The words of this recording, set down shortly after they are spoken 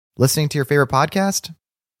Listening to your favorite podcast?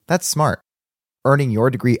 That's smart. Earning your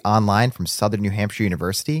degree online from Southern New Hampshire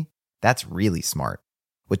University? That's really smart.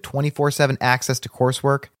 With 24/7 access to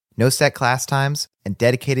coursework, no set class times, and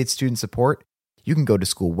dedicated student support, you can go to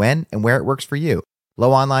school when and where it works for you.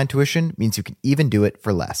 Low online tuition means you can even do it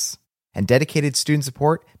for less. And dedicated student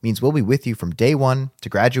support means we'll be with you from day one to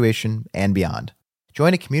graduation and beyond.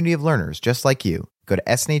 Join a community of learners just like you. Go to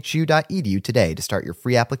snhu.edu today to start your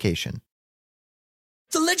free application.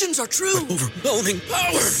 The legends are true. Overwhelming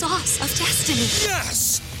power! The sauce of destiny.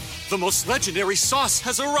 Yes! The most legendary sauce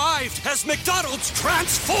has arrived as McDonald's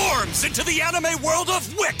transforms into the anime world of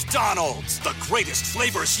WickDonald's. The greatest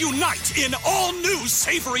flavors unite in all new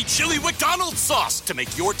savory chili McDonald's sauce to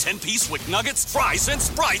make your 10-piece Wick Nuggets, fries, and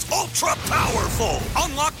Sprite ultra-powerful.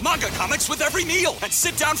 Unlock manga comics with every meal and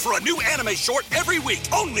sit down for a new anime short every week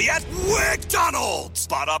only at WickDonald's.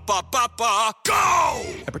 Ba-da-ba-ba-ba, go!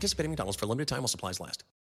 At participating McDonald's for a limited time while supplies last.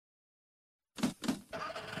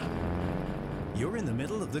 You're in the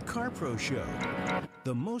middle of the CarPro Show,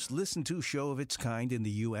 the most listened to show of its kind in the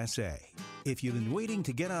USA. If you've been waiting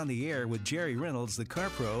to get on the air with Jerry Reynolds, the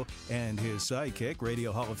CarPro, and his sidekick,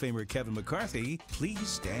 Radio Hall of Famer Kevin McCarthy, please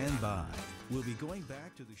stand by. We'll be going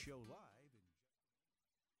back to the show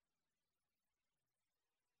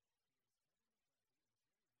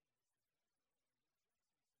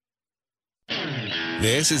live.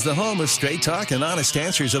 This is the home of straight talk and honest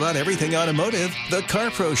answers about everything automotive, the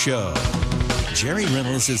CarPro Show. Jerry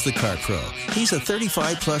Reynolds is the Car Pro. He's a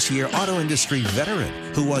 35-plus year auto industry veteran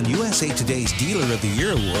who won USA Today's Dealer of the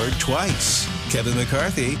Year award twice. Kevin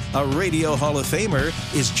McCarthy, a Radio Hall of Famer,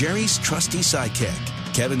 is Jerry's trusty sidekick.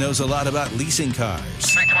 Kevin knows a lot about leasing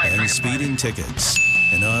cars and speeding tickets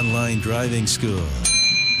and online driving school.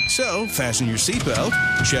 So fasten your seatbelt,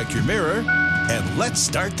 check your mirror, and let's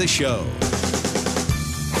start the show.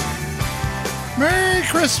 Merry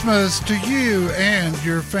Christmas to you and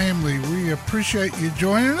your family. We appreciate you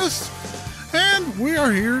joining us, and we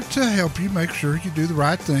are here to help you make sure you do the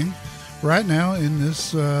right thing right now in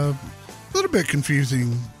this little bit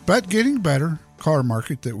confusing but getting better car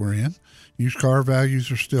market that we're in. Used car values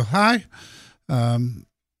are still high.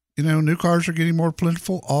 New cars are getting more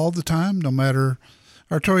plentiful all the time. No matter,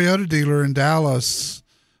 our Toyota dealer in Dallas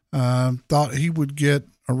thought he would get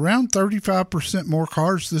around 35% more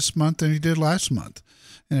cars this month than he did last month.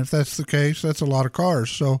 And if that's the case, that's a lot of cars.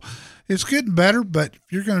 So it's getting better, but if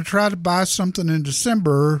you're going to try to buy something in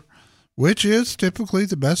December, which is typically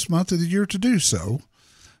the best month of the year to do so,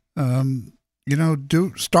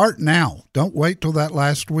 start now. Don't wait till that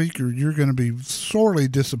last week or you're going to be sorely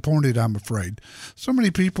disappointed, I'm afraid. So many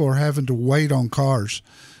people are having to wait on cars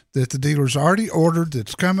that the dealer's already ordered,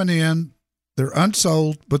 that's coming in, they're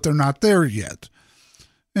unsold, but they're not there yet.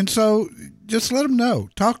 And so just let them know.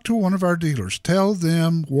 Talk to one of our dealers. Tell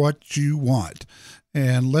them what you want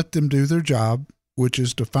and let them do their job, which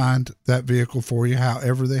is to find that vehicle for you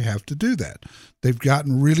however they have to do that. They've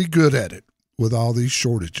gotten really good at it with all these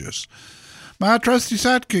shortages. My trusty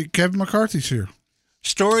sidekick, Kevin McCarthy's here.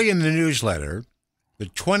 Story in the newsletter, the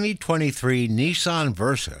 2023 Nissan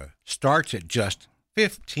Versa starts at just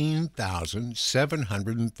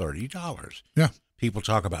 $15,730. Yeah. People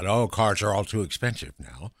talk about, cars are all too expensive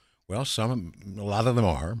now. Well, a lot of them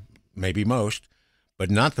are, maybe most,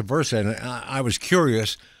 but not the Versa. And I was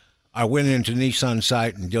curious. I went into Nissan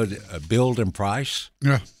site and did a build and price.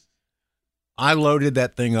 Yeah. I loaded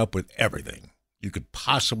that thing up with everything you could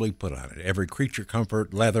possibly put on it. Every creature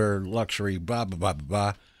comfort, leather, luxury, blah, blah, blah, blah,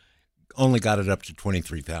 blah. Only got it up to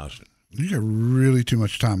 $23,000. You got really too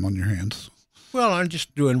much time on your hands. Well, I'm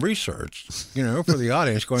just doing research, for the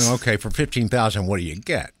audience going, okay, for $15,000, what do you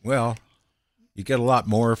get? Well, you get a lot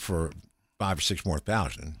more for $5,000 or $6,000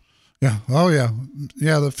 more. Yeah. Oh, yeah.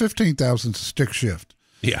 Yeah, the $15,000 is a stick shift.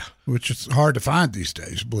 Yeah. Which is hard to find these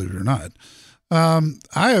days, believe it or not. I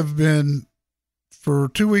have been, for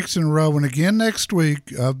 2 weeks in a row, and again next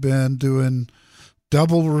week, I've been doing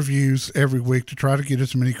double reviews every week to try to get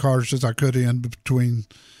as many cars as I could in between,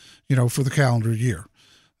 for the calendar year.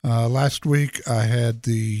 Last week, I had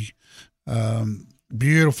the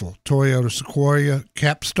beautiful Toyota Sequoia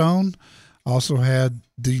Capstone. Also had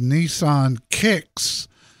the Nissan Kicks,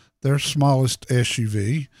 their smallest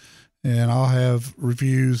SUV. And I'll have a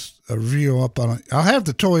review up on it. I'll have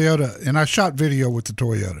the Toyota, and I shot video with the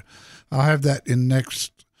Toyota. I'll have that in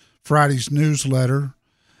next Friday's newsletter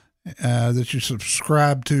that you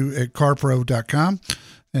subscribe to at carpro.com.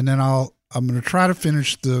 And then I'm going to try to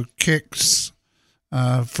finish the Kicks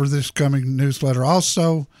for this coming newsletter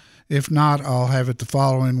also. If not, I'll have it the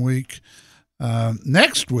following week.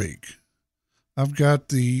 Next week, I've got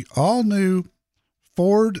the all-new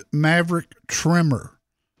Ford Maverick Tremor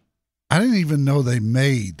I didn't even know they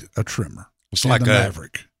made a trimmer. It's like the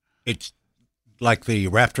Maverick. It's like the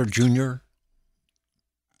Raptor Junior.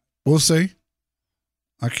 We'll see.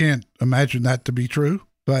 I can't imagine that to be true,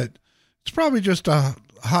 but it's probably just a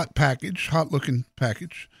hot looking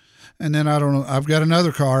package. And then I don't know. I've got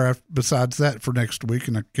another car besides that for next week,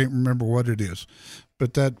 and I can't remember what it is.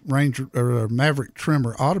 But that Ranger or Maverick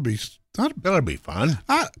trimmer ought to be. That'll be fun.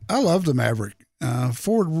 I love the Maverick.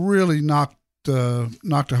 Ford really knocked a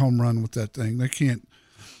home run with that thing.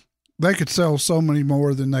 They could sell so many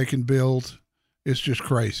more than they can build. It's just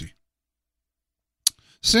crazy.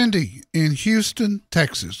 Cindy in Houston,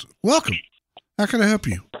 Texas. Welcome. How can I help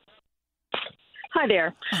you? Hi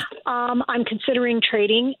there. I'm considering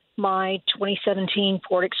trading my 2017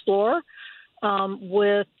 Ford Explorer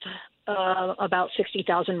with about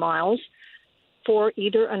 60,000 miles for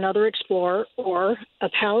either another Explorer or a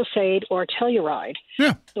Palisade or a Telluride.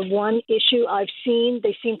 Yeah. The one issue I've seen,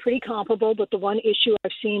 they seem pretty comparable, but the one issue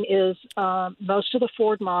I've seen is most of the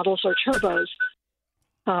Ford models are turbos.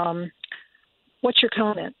 What's your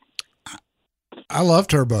comment? I love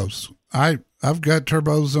turbos. I've got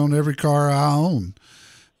turbos on every car I own.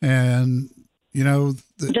 And, you know.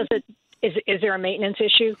 Is there a maintenance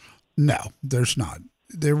issue? No, there's not.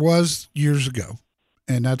 There was years ago.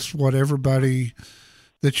 And that's what everybody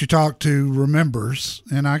that you talk to remembers.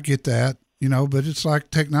 And I get that, you know, but it's like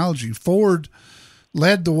technology. Ford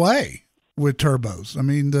led the way with turbos. I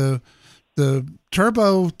mean, the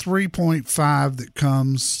turbo 3.5 that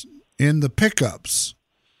comes in the pickups,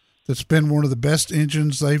 that's been one of the best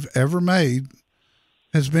engines they've ever made,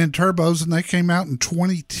 has been turbos, and they came out in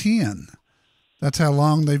 2010. That's how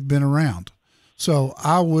long they've been around. So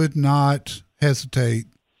I would not hesitate.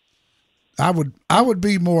 I would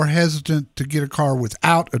be more hesitant to get a car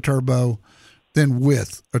without a turbo than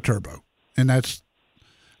with a turbo. And that's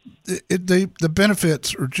the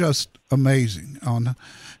benefits are just amazing on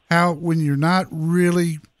how, when you're not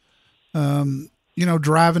really,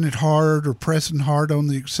 driving it hard or pressing hard on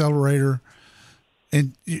the accelerator,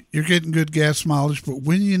 and you're getting good gas mileage, but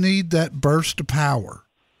when you need that burst of power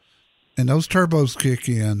and those turbos kick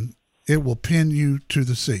in, it will pin you to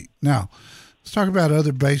the seat. Now, let's talk about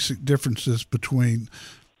other basic differences between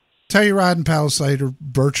Telluride and Palisade are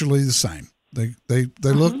virtually the same. They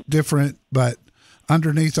look different, but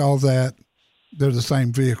underneath all that, they're the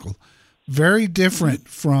same vehicle. Very different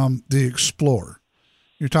from the Explorer.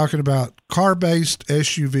 You're talking about car-based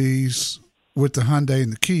SUVs with the Hyundai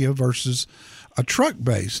and the Kia versus a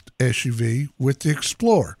truck-based SUV with the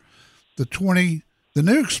Explorer. The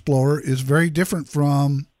new Explorer is very different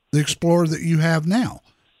from the Explorer that you have now.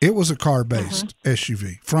 It was a car-based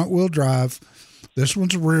SUV, front-wheel drive. This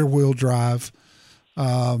one's a rear-wheel drive.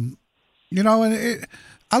 I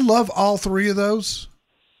love all three of those.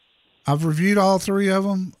 I've reviewed all three of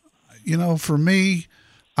them. You know, for me,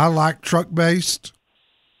 I like truck-based.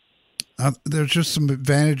 There's just some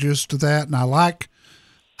advantages to that, and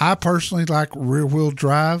I personally like rear-wheel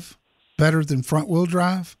drive better than front-wheel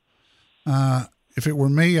drive. If it were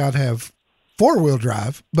me, I'd have four-wheel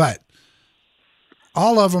drive, but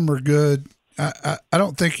all of them are good. I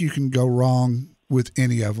don't think you can go wrong with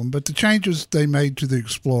any of them, but the changes they made to the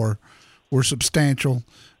Explorer were substantial,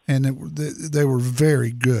 and they were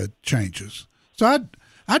very good changes. So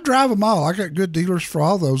I'd drive them all. I got good dealers for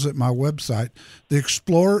all those at my website. The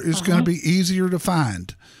Explorer is going to be easier to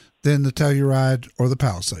find than the Telluride or the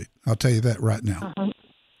Palisade. I'll tell you that right now.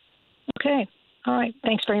 Okay. All right.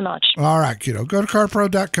 Thanks very much. All right, kiddo. Go to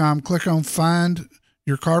carpro.com, click on Find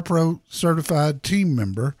Your CarPro Certified Team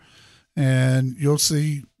Member, and you'll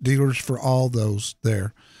see dealers for all those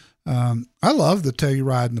there. I love the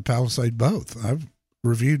Telluride and the Palisade both. I've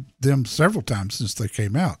reviewed them several times since they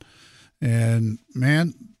came out. And,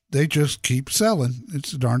 man, they just keep selling.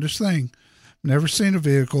 It's the darndest thing. Never seen a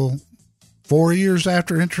vehicle 4 years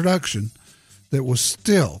after introduction that was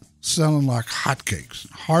still selling like hotcakes.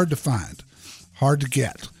 Hard to find, hard to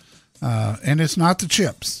get. And it's not the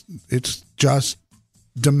chips. It's just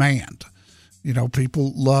demand. You know,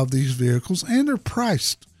 people love these vehicles, and they're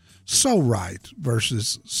priced so right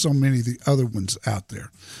versus so many of the other ones out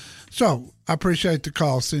there. So I appreciate the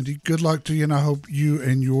call, Cindy. Good luck to you, and I hope you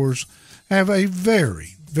and yours have a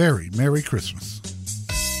very, very Merry Christmas.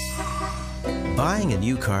 Buying a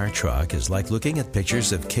new car or truck is like looking at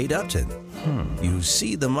pictures of Kate Upton. You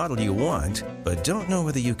see the model you want, but don't know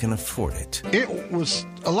whether you can afford it. It was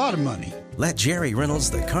a lot of money. Let Jerry Reynolds,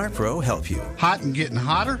 the Car Pro, help you. Hot and getting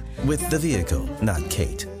hotter? With the vehicle, not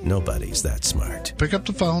Kate. Nobody's that smart. Pick up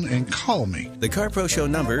the phone and call me. The Car Pro Show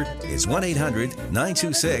number is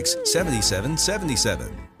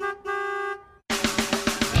 1-800-926-7777.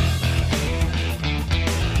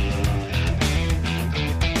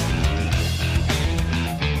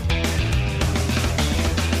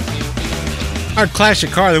 Our classic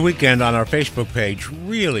car of the weekend on our Facebook page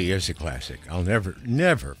really is a classic. I'll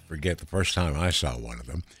never forget the first time I saw one of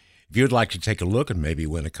them. If you'd like to take a look and maybe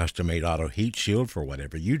win a custom-made auto heat shield for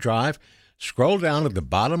whatever you drive, scroll down at the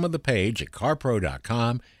bottom of the page at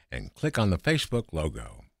carpro.com and click on the Facebook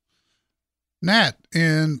logo. Nat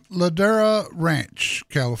in Ladera Ranch,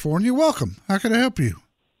 California. Welcome. How can I help you?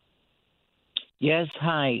 Yes,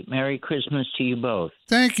 hi. Merry Christmas to you both.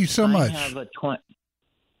 Thank you so much.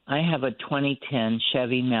 I have a 2010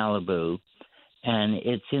 Chevy Malibu, and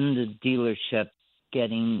it's in the dealership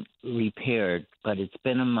getting repaired, but it's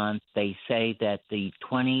been a month. They say that the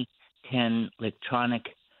 2010 electronic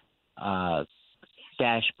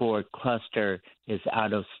dashboard cluster is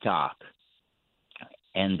out of stock.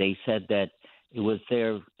 And they said that it was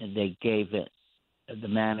there, and they gave it, the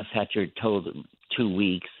manufacturer told them 2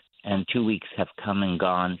 weeks, and 2 weeks have come and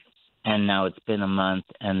gone. And now it's been a month,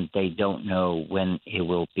 and they don't know when it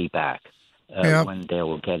will be back. When they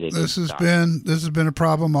will get it. This has been a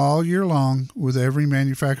problem all year long with every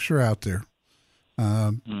manufacturer out there.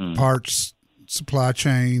 Parts, supply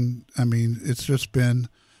chain. I mean, it's just been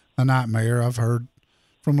a nightmare. I've heard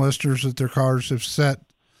from listeners that their cars have sat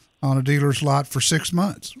on a dealer's lot for 6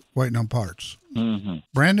 months waiting on parts. Mm-hmm.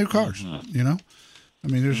 Brand new cars, you know. I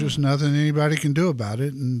mean, there's just nothing anybody can do about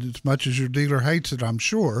it. And as much as your dealer hates it, I'm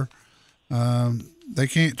sure. They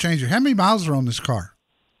can't change it. How many miles are on this car?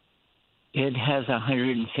 It has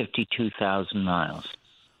 152,000 miles.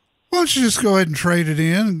 Why don't you just go ahead and trade it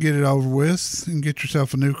in and get it over with and get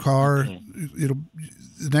yourself a new car? Okay.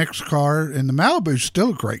 The next car, and the Malibu's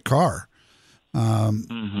still a great car.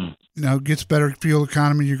 You know, it gets better fuel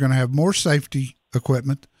economy. You're going to have more safety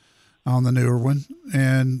equipment on the newer one,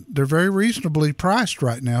 and they're very reasonably priced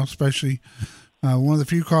right now, especially one of the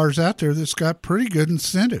few cars out there that's got pretty good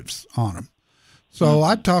incentives on them. So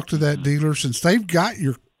I'd talk to that dealer since they've got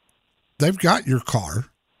your car.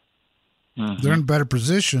 They're in a better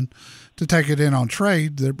position to take it in on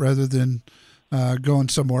trade rather than going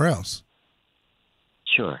somewhere else.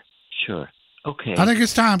 Sure. Okay. I think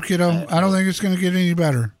it's time, kiddo. I don't think it's going to get any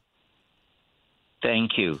better.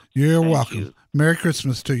 Thank you. You're welcome. Merry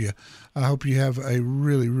Christmas to you. I hope you have a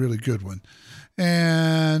really, really good one.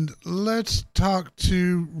 And let's talk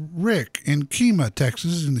to Rick in Kemah,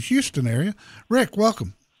 Texas, in the Houston area. Rick,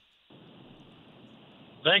 welcome.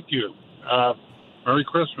 Thank you. Merry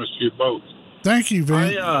Christmas to you both. Thank you,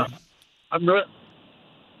 Vin. I'm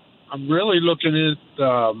really looking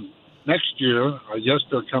at next year. I guess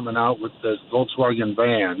they're coming out with the Volkswagen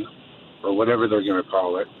van, or whatever they're going to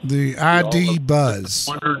call it. The ID Buzz.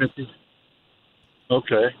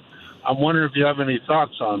 Okay. I'm wondering if you have any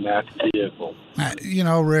thoughts on that vehicle. You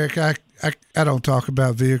know, Rick, I don't talk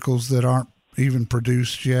about vehicles that aren't even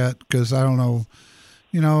produced yet because I don't know.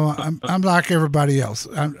 You know, I'm like everybody else.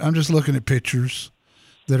 I'm just looking at pictures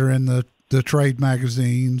that are in the trade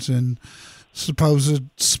magazines and supposed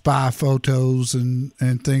spy photos and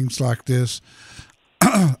things like this.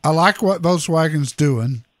 I like what Volkswagen's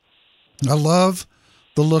doing. I love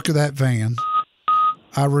the look of that van.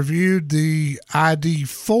 I reviewed the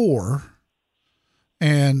ID4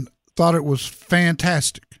 and thought it was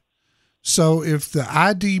fantastic. So if the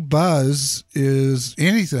ID Buzz is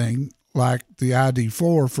anything like the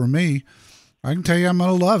ID4 for me, I can tell you I'm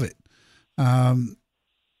going to love it.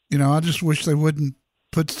 You know, I just wish they wouldn't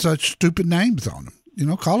put such stupid names on them. You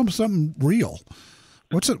know, call them something real.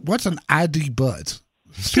 What's an ID Buzz?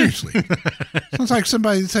 Seriously. Sounds like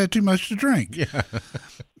somebody that's had too much to drink. Yeah.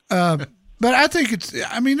 But I think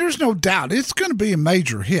there's no doubt it's going to be a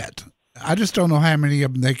major hit. I just don't know how many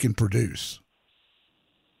of them they can produce.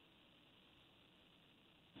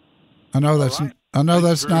 I know that's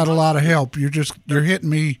not a lot of help. You're hitting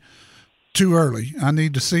me too early. I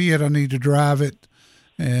need to see it. I need to drive it.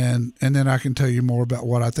 And then I can tell you more about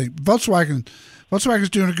what I think. Volkswagen's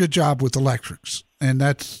doing a good job with electrics, and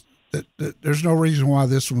there's no reason why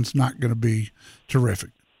this one's not going to be terrific.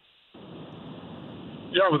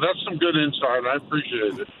 Yeah, well, that's some good insight. I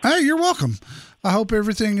appreciate it. Hey, you're welcome. I hope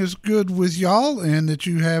everything is good with y'all and that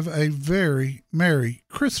you have a very Merry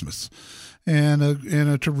Christmas and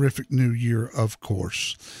a terrific New Year, of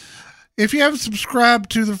course. If you haven't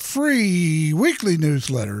subscribed to the free weekly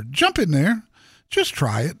newsletter, jump in there. Just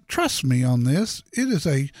try it. Trust me on this. It is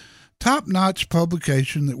a top-notch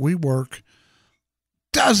publication that we work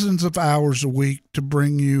dozens of hours a week to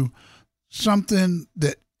bring you something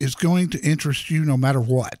that is going to interest you no matter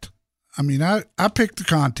what. I mean, I pick the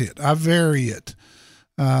content. I vary it.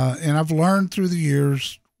 And I've learned through the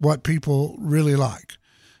years what people really like.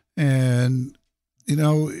 And, you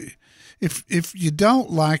know, if you don't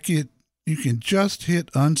like it, you can just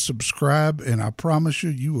hit unsubscribe, and I promise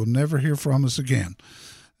you will never hear from us again.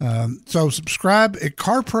 So subscribe at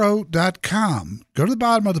carpro.com. Go to the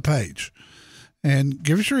bottom of the page and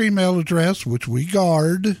give us your email address, which we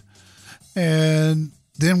guard. And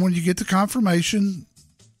then when you get the confirmation,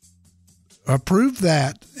 approve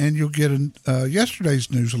that, and you'll get yesterday's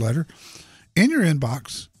newsletter in your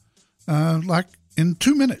inbox, like in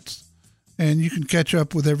 2 minutes. And you can catch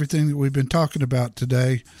up with everything that we've been talking about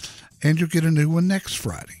today, and you'll get a new one next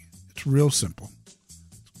Friday. It's real simple.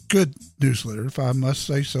 Good newsletter, if I must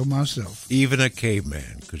say so myself. Even a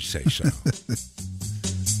caveman could say so.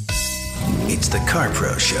 It's the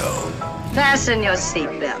CarPro Show. Fasten your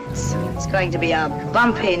seatbelts. It's going to be a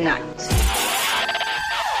bumpy night.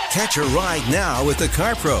 Catch a ride now with the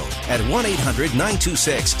CarPro at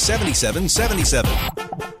 1-800-926-7777.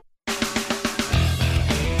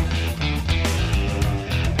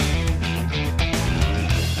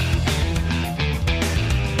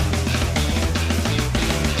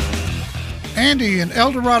 Andy in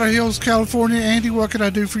El Dorado Hills, California. Andy, what can I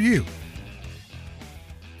do for you?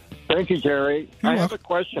 Thank you, Jerry. I have a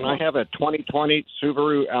question. I have a 2020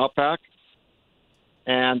 Subaru Outback,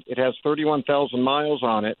 and it has 31,000 miles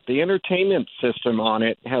on it. The entertainment system on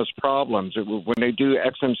it has problems. When they do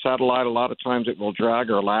XM satellite, a lot of times it will drag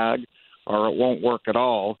or lag, or it won't work at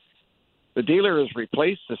all. The dealer has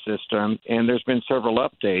replaced the system, and there's been several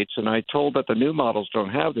updates, and I told that the new models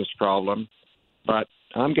don't have this problem, but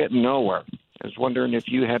I'm getting nowhere. I was wondering if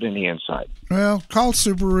you had any insight. Well, call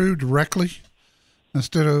Subaru directly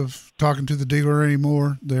instead of talking to the dealer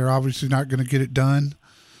anymore. They're obviously not going to get it done.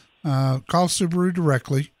 Call Subaru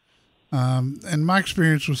directly. And my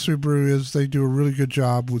experience with Subaru is they do a really good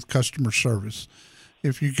job with customer service.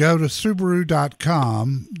 If you go to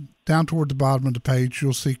Subaru.com, down toward the bottom of the page,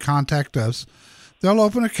 you'll see Contact Us. They'll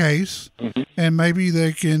open a case, and maybe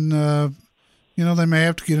they can, they may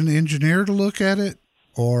have to get an engineer to look at it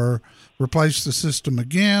or replace the system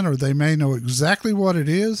again, or they may know exactly what it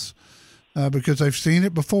is because they've seen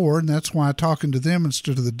it before, and that's why talking to them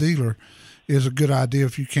instead of the dealer is a good idea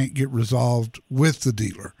if you can't get resolved with the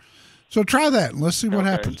dealer. So try that, and let's see what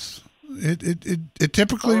happens. It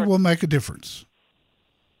typically will make a difference.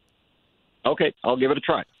 Okay, I'll give it a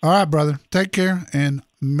try. All right, brother. Take care, and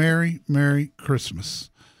Merry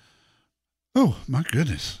Christmas. Oh, my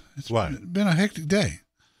goodness. It's been a hectic day.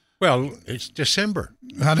 Well, it's December.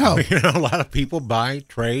 I know. A lot of people buy,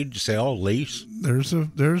 trade, sell, lease. There's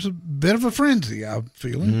a bit of a frenzy, I'm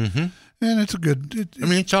feeling. Mm-hmm. And it's a good...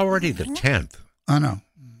 it's already the 10th. I know.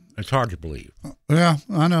 It's hard to believe. Yeah,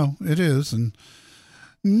 I know. It is. And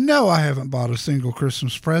no, I haven't bought a single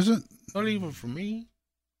Christmas present. Not even for me?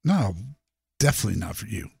 No, definitely not for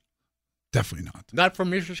you. Definitely not. Not for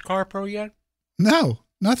Mrs. CarPro yet? No,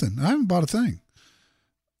 nothing. I haven't bought a thing.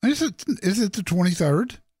 Is it the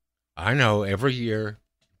 23rd? I know. Every year,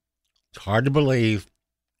 it's hard to believe.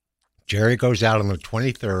 Jerry goes out on the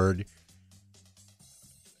 23rd.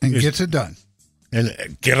 And gets it done.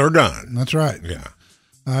 And get her done. That's right. Yeah.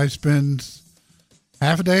 I spend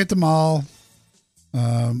half a day at the mall.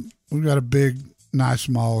 We've got a big, nice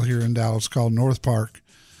mall here in Dallas called North Park.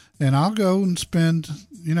 And I'll go and spend,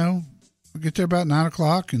 I'll get there about 9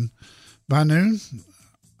 o'clock. And by noon,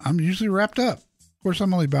 I'm usually wrapped up. Of course,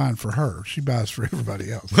 I'm only buying for her. She buys for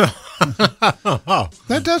everybody else.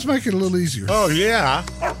 That does make it a little easier. Oh, yeah.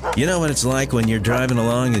 You know what it's like when you're driving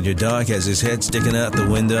along and your dog has his head sticking out the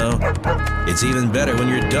window? It's even better when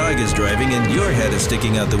your dog is driving and your head is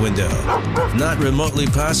sticking out the window. Not remotely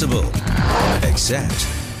possible. Except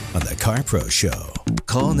on the CarPro Show.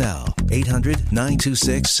 Call now,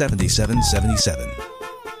 800-926-7777.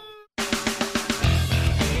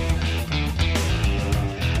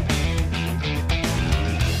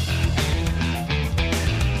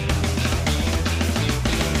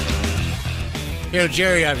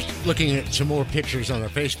 Jerry, I was looking at some more pictures on our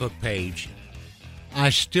Facebook page. I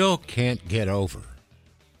still can't get over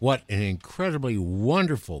what an incredibly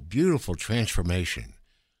wonderful, beautiful transformation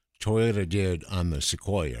Toyota did on the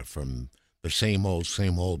Sequoia from the same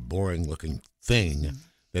old boring-looking thing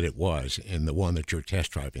that it was in the one that you're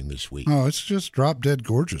test driving this week. Oh, it's just drop-dead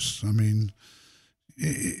gorgeous. I mean,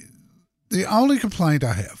 the only complaint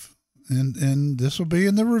I have, and this will be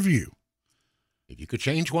in the review. If you could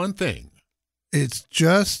change one thing. It's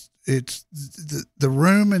the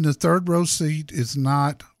room in the third row seat is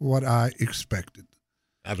not what I expected.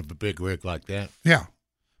 Out of a big rig like that? Yeah.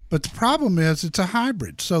 But the problem is it's a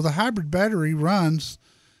hybrid. So the hybrid battery runs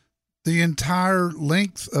the entire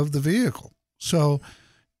length of the vehicle. So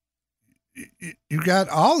you got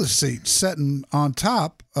all the seats sitting on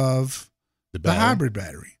top of the hybrid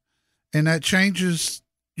battery. And that changes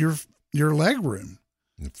your your leg room.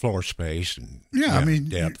 And floor space. And yeah, I mean,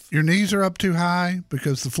 depth. Your knees are up too high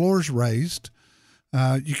because the floor's raised.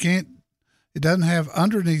 It doesn't have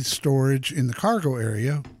underneath storage in the cargo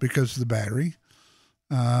area because of the battery.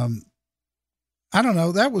 I don't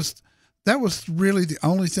know. That was really the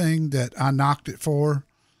only thing that I knocked it for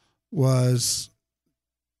was,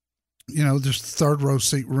 just third row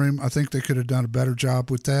seat room. I think they could have done a better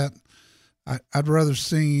job with that. I'd rather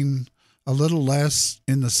seen a little less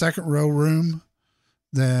in the second row room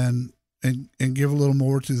and give a little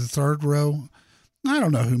more to the third row. I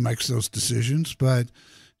don't know who makes those decisions, but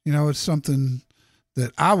it's something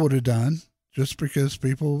that I would have done just because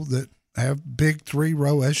people that have big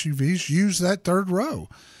 3-row SUVs use that third row.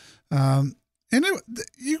 You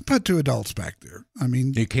can put 2 adults back there. I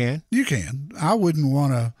mean, you can. I wouldn't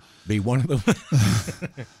want to be one of them.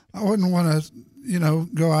 I wouldn't want to,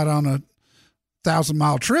 go out on a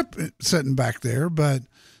 1,000-mile trip sitting back there. But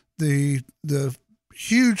the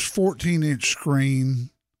huge 14-inch screen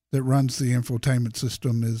that runs the infotainment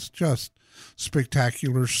system is just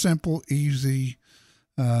spectacular, simple, easy.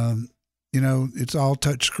 It's all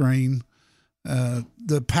touchscreen.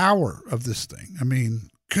 The power of this thing, I mean,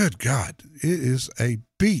 good God, it is a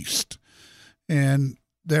beast. And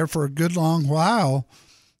there for a good long while,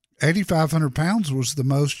 8,500 pounds was the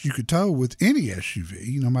most you could tow with any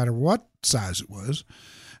SUV, no matter what size it was.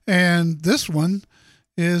 And this one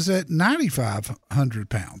is at 9,500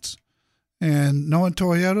 pounds. And knowing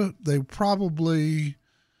Toyota, they probably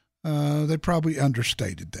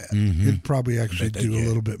understated that. Mm-hmm. It'd probably actually do a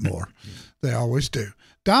little bit more. They always do.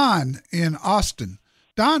 Don in Austin.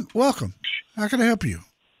 Don, welcome. How can I help you?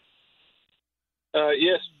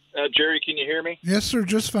 Yes. Jerry, can you hear me? Yes, sir.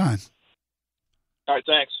 Just fine. All right.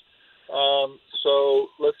 Thanks. So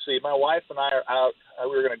let's see. My wife and I are out. We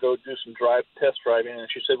were going to go do some test driving, and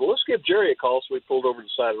she said, well, let's give Jerry a call. So we pulled over to the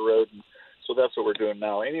side of the road, and so that's what we're doing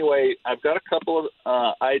now. Anyway, I've got a couple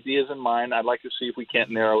of ideas in mind. I'd like to see if you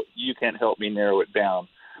can't help me narrow it down.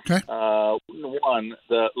 Okay. One,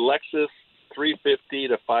 the Lexus 350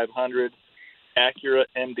 to 500, Acura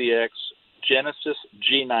MDX, Genesis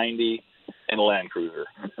G90, and Land Cruiser.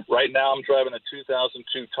 Right now I'm driving a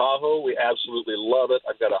 2002 Tahoe. We absolutely love it.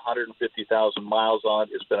 I've got 150,000 miles on it.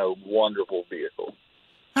 It's been a wonderful vehicle.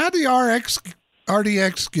 How'd the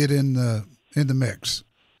RDX get in the mix?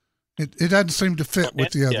 It doesn't seem to fit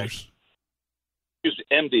with the others. Excuse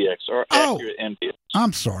me, MDX or Acura MDX.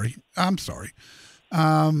 I'm sorry.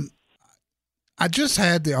 I just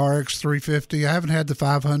had the RX 350. I haven't had the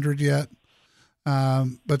 500 yet.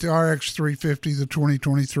 But the RX 350, the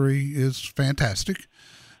 2023, is fantastic.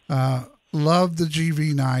 Love the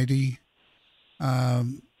GV90.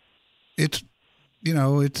 It's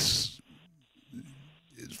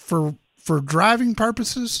for driving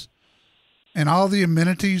purposes and all the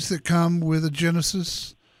amenities that come with a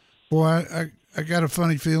Genesis. Boy, I got a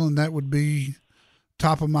funny feeling that would be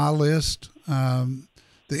top of my list. The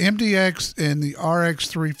MDX and the RX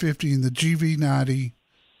 350 and the GV90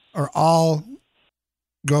 are all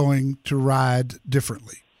going to ride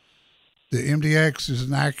differently. The MDX is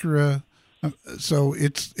an Acura, so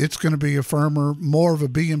it's going to be a firmer, more of a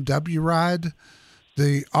BMW ride.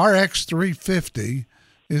 The RX 350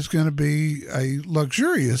 is going to be a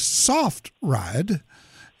luxurious, soft ride,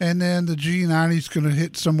 and then the G90 is going to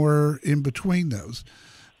hit somewhere in between those.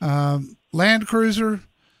 Land Cruiser,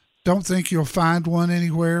 don't think you'll find one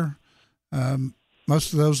anywhere.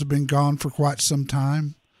 Most of those have been gone for quite some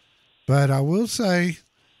time. But I will say,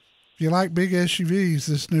 if you like big SUVs,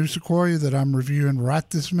 this new Sequoia that I'm reviewing right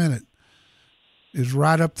this minute is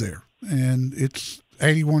right up there. And it's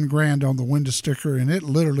 $81,000 on the window sticker, and it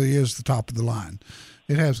literally is the top of the line.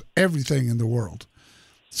 It has everything in the world.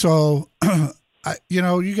 So,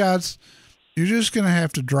 you guys, you're just going to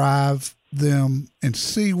have to drive them and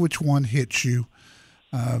see which one hits you.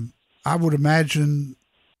 I would imagine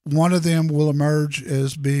one of them will emerge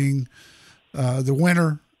as being the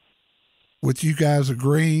winner, with you guys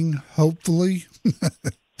agreeing, hopefully,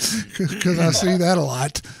 because I see that a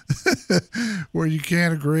lot where you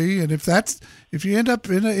can't agree. And if you end up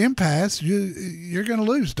in an impasse, you're going to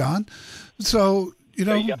lose, Don. So,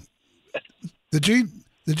 the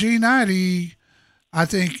G90, I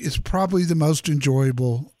think, is probably the most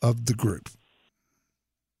enjoyable of the group.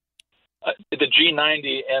 The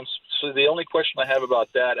G90, and so the only question I have about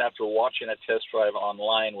that after watching a test drive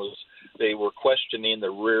online was they were questioning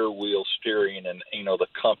the rear wheel steering and, the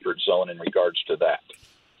comfort zone in regards to that.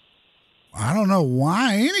 I don't know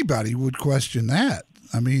why anybody would question that.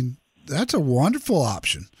 I mean, that's a wonderful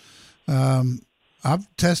option. I've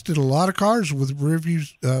tested a lot of cars with rear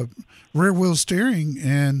wheel steering,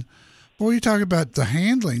 and Well, you talk about the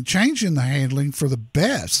handling, changing the handling for the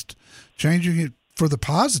best, changing it for the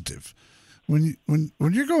positive. When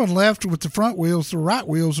you're going left with the front wheels, the right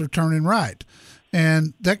wheels are turning right,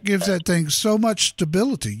 and that gives that thing so much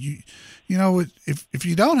stability. You know, if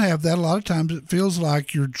you don't have that, a lot of times it feels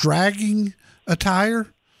like you're dragging a tire,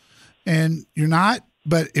 and you're not.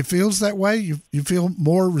 But it feels that way. You feel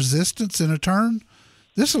more resistance in a turn.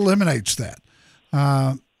 This eliminates that.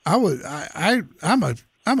 I'm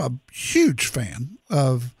a huge fan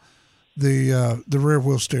of the rear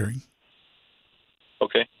wheel steering.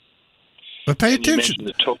 Okay. But pay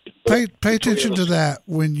attention. Pay attention to that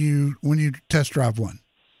when you test drive one,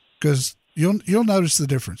 because you'll notice the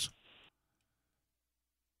difference.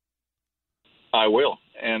 I will,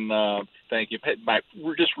 and thank you.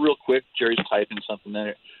 We're just real quick. Jerry's typing something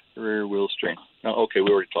there. Rear wheel steering. No, okay, we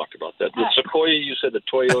already talked about that. The Sequoia, you said the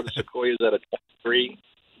Toyota Sequoia, is that a 23?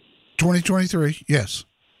 2023, yes.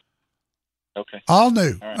 Okay. All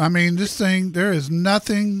new. All right. I mean, this thing, there is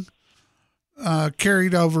nothing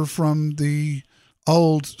carried over from the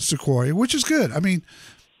old Sequoia, which is good. I mean,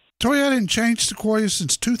 Toyota didn't change Sequoia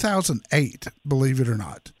since 2008, believe it or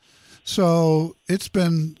not. So it's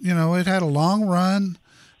been, it had a long run.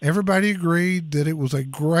 Everybody agreed that it was a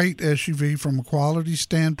great SUV from a quality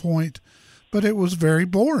standpoint, but it was very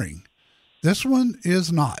boring. This one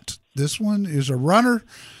is not. This one is a runner,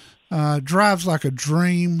 drives like a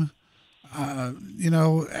dream.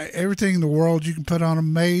 Everything in the world you can put on a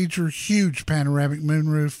major, huge panoramic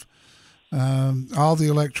moonroof, all the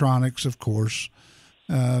electronics, of course.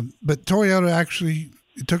 But Toyota actually,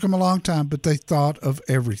 it took them a long time, but they thought of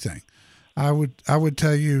everything. I would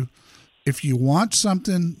tell you, if you want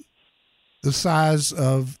something the size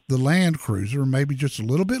of the Land Cruiser, maybe just a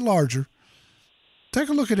little bit larger, take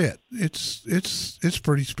a look at it. It's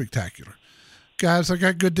pretty spectacular. Guys, I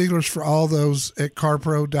got good dealers for all those at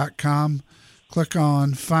carpro.com. Click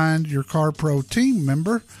on Find Your CarPro team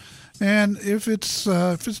member. And if it's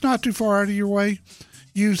not too far out of your way,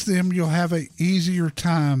 use them. You'll have an easier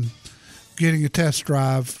time getting a test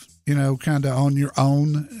drive, kind of on your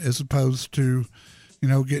own, as opposed to,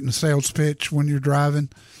 getting a sales pitch when you're driving.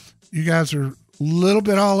 You guys are a little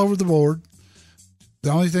bit all over the board. The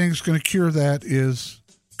only thing that's going to cure that is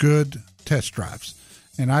good test drives.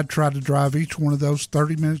 And I'd try to drive each one of those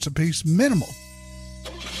 30 minutes apiece, minimal.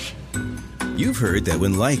 You've heard that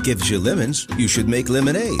when life gives you lemons, you should make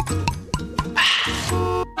lemonade.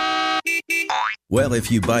 Well, if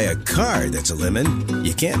you buy a car that's a lemon,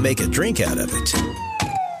 you can't make a drink out of it.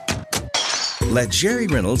 Let Jerry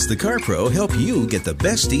Reynolds, the Car Pro, help you get the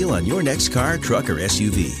best deal on your next car, truck, or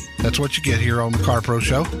SUV. That's what you get here on the Car Pro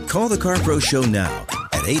Show. Call the Car Pro Show now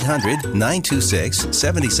at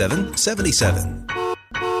 800-926-7777.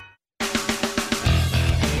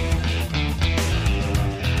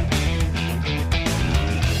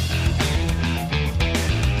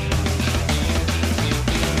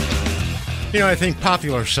 I think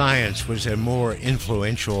Popular Science was a more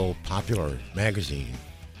influential popular magazine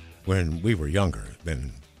when we were younger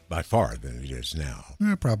by far than it is now.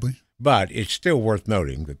 Yeah, probably. But it's still worth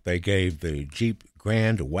noting that they gave the Jeep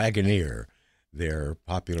Grand Wagoneer their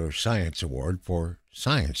Popular Science Award for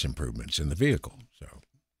science improvements in the vehicle. So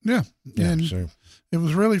yeah, and so it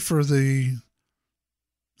was really for the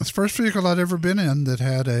first vehicle I'd ever been in that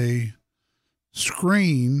had a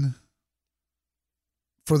screen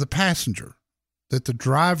for the passenger that the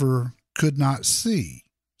driver could not see,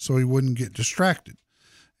 so he wouldn't get distracted.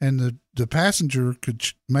 And the passenger could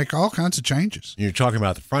make all kinds of changes. You're talking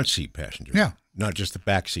about the front seat passenger. Yeah. Not just the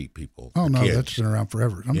back seat people. Oh, no, kids. That's been around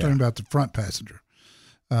forever. I'm talking about the front passenger.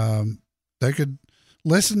 They could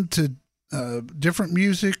listen to different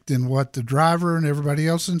music than what the driver and everybody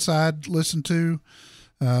else inside listened to.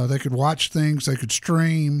 They could watch things. They could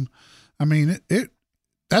stream. I mean,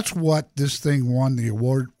 that's what this thing won the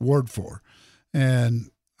award for.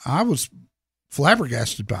 And I was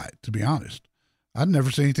flabbergasted by it, to be honest. I'd never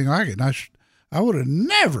seen anything like it. And I would have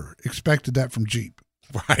never expected that from Jeep.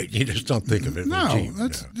 Right. You just don't think of it from Jeep.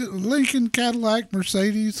 That's Lincoln, Cadillac,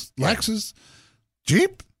 Mercedes, Lexus,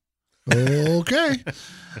 Jeep. Okay.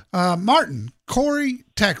 Martin, Corey,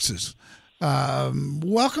 Texas.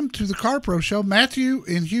 Welcome to the Car Pro Show. Matthew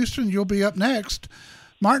in Houston, you'll be up next.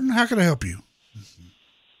 Martin, how can I help you?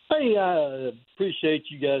 Hey, I appreciate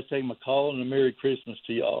you guys taking my call, and a Merry Christmas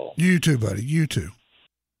to y'all. You too, buddy. You too.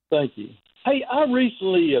 Thank you. Hey, I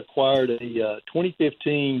recently acquired a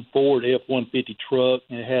 2015 Ford F-150 truck,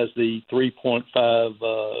 and it has the 3.5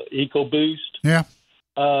 EcoBoost. Yeah.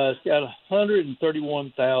 It's got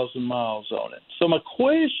 131,000 miles on it. So my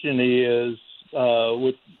question is,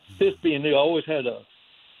 with this being new, I always had a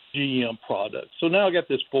GM product. So now I got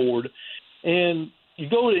this Ford, and you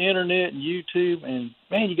go to the internet and YouTube, and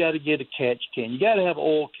man, you got to get a catch can. You got to have an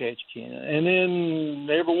oil catch can. And then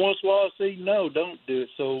every once in a while I say, no, don't do it.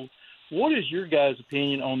 So what is your guys'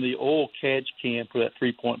 opinion on the oil catch can for that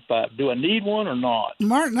 3.5? Do I need one or not?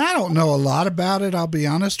 Martin, I don't know a lot about it. I'll be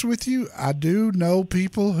honest with you. I do know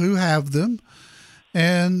people who have them,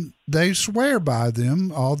 and they swear by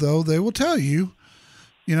them, although they will tell you,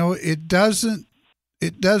 it doesn't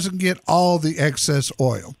get all the excess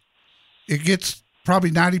oil. It gets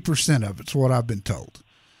probably 90% of it's what I've been told.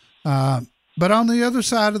 But on the other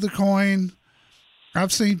side of the coin,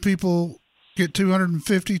 I've seen people get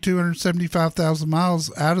 250, 275,000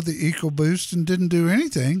 miles out of the EcoBoost and didn't do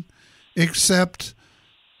anything except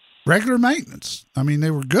regular maintenance. I mean,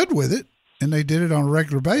 they were good with it and they did it on a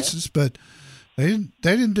regular basis, but they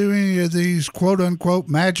didn't do any of these quote unquote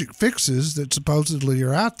magic fixes that supposedly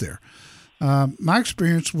are out there. My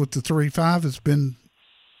experience with the 3.5 has been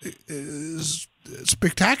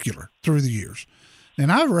spectacular through the years.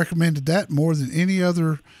 And I've recommended that more than any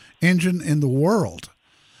other engine in the world.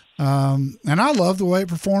 And I love the way it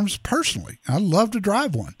performs personally. I love to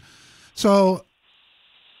drive one. So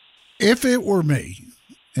if it were me,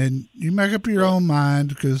 and you make up your own mind,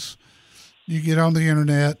 because you get on the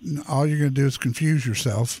internet and all you're going to do is confuse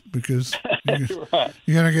yourself, because you're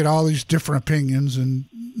going to get all these different opinions and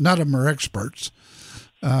none of them are experts.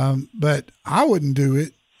 But I wouldn't do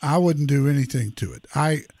it. I wouldn't do anything to it.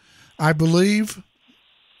 I believe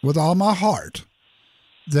with all my heart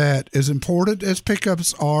that as important as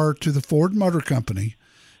pickups are to the Ford Motor Company,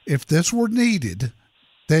 if this were needed,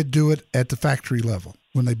 they'd do it at the factory level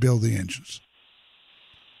when they build the engines.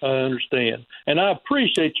 I understand. And I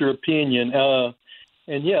appreciate your opinion.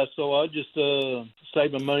 And yeah, so I just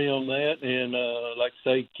save my money on that and, like I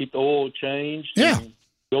say, keep the oil changed. Yeah. And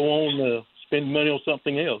go on spend money on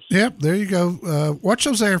something else. Yep, there you go. Watch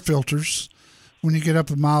those air filters when you get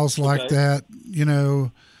up in miles like that,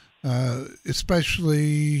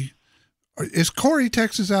 especially, is Corey,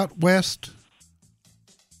 Texas out west?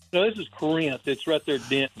 No, this is Corinth. It's right there at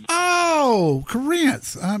Denton. Oh,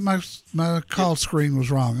 Corinth. My call screen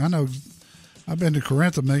was wrong. I know. I've been to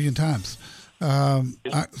Corinth a million times.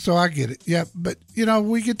 So I get it. Yeah, but,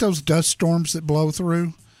 we get those dust storms that blow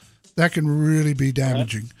through. That can really be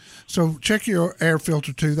damaging. Right. So check your air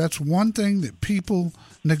filter, too. That's one thing that people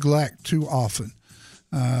neglect too often.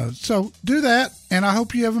 So do that, and I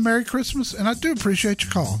hope you have a Merry Christmas, and I do appreciate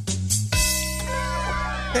your call.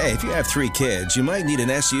 Hey, if you have 3 kids, you might need an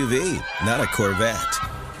SUV, not a Corvette.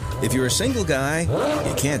 If you're a single guy,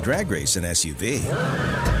 you can't drag race an SUV.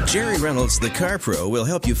 Jerry Reynolds, the Car Pro, will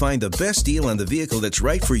help you find the best deal on the vehicle that's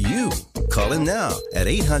right for you. Call him now at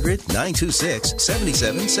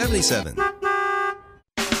 800-926-7777.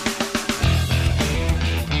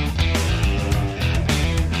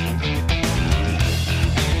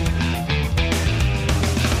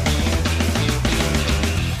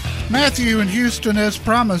 Matthew in Houston, as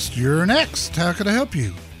promised, you're next. How can I help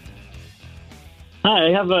you? Hi,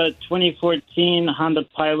 I have a 2014 Honda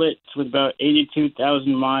Pilot with about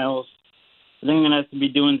 82,000 miles. I think I'm going to have to be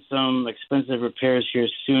doing some expensive repairs here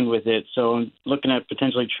soon with it, so I'm looking at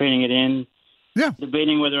potentially trading it in. Yeah.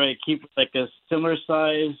 Debating whether I keep like a similar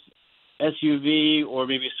size SUV or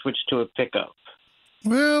maybe switch to a pickup.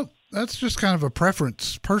 Well, that's just kind of a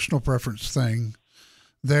preference, personal preference thing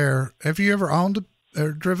there. Have you ever owned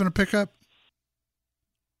or driven a pickup?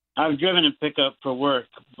 I've driven a pickup for work,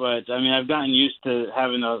 but I mean, I've gotten used to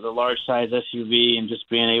having the large size SUV and just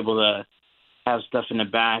being able to have stuff in the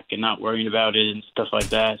back and not worrying about it and stuff like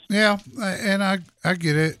that. Yeah, and I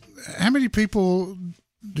get it. How many people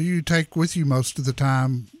do you take with you most of the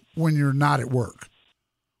time when you're not at work?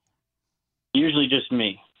 Usually just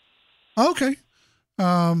me. Okay.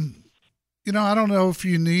 I don't know if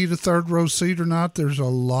you need a third row seat or not. There's a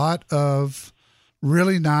lot of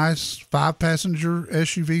really nice 5-passenger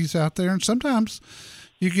SUVs out there, and sometimes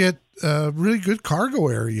you get a really good cargo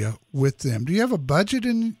area with them. Do you have a budget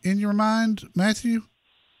in your mind, Matthew?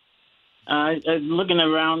 I'm looking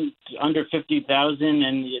around under 50,000,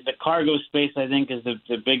 and the cargo space I think is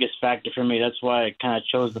the biggest factor for me. That's why I kind of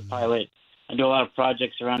chose the Pilot. I do a lot of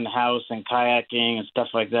projects around the house and kayaking and stuff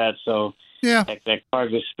like that. So yeah, that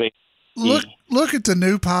cargo space. Look at the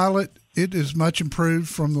new Pilot. It is much improved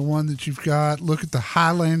from the one that you've got. Look at the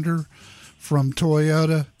Highlander from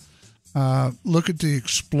Toyota. Look at the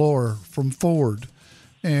Explorer from Ford.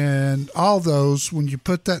 And all those, when you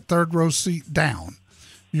put that third row seat down,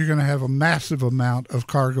 you're going to have a massive amount of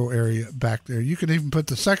cargo area back there. You can even put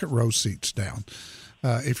the second row seats down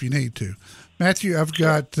if you need to. Matthew, I've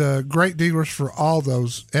got great dealers for all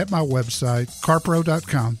those at my website,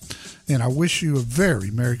 carpro.com, and I wish you a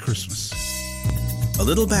very Merry Christmas. A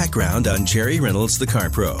little background on Jerry Reynolds, the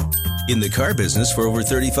Car Pro. In the car business for over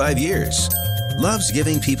 35 years. Loves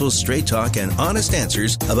giving people straight talk and honest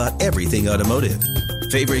answers about everything automotive.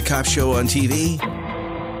 Favorite cop show on TV?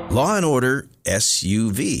 Law and Order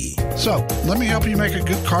SUV. So, let me help you make a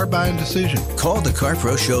good car buying decision. Call the Car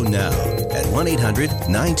Pro Show now at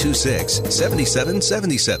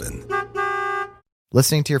 1-800-926-7777.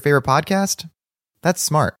 Listening to your favorite podcast? That's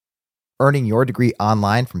smart. Earning your degree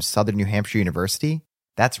online from Southern New Hampshire University?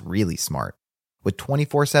 That's really smart. With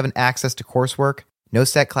 24/7 access to coursework, no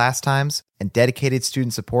set class times, and dedicated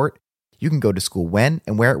student support, you can go to school when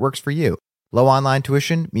and where it works for you. Low online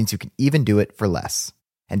tuition means you can even do it for less.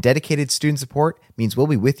 And dedicated student support means we'll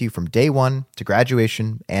be with you from day one to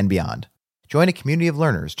graduation and beyond. Join a community of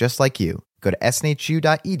learners just like you. Go to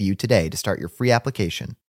snhu.edu today to start your free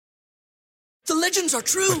application. The legends are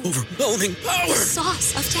true. Overwhelming power! The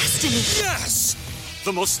sauce of destiny. Yes!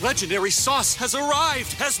 The most legendary sauce has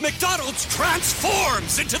arrived as McDonald's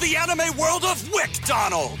transforms into the anime world of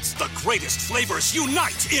WickDonald's. The greatest flavors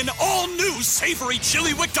unite in all new savory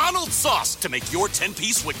chili McDonald's sauce to make your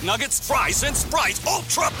 10-piece Wick Nuggets, fries, and Sprite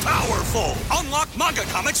ultra-powerful. Unlock manga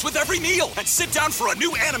comics with every meal and sit down for a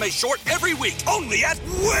new anime short every week only at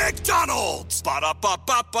WickDonald's.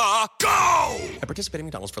 Ba-da-ba-ba-ba, go! At participating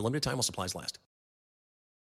McDonald's for a limited time while supplies last.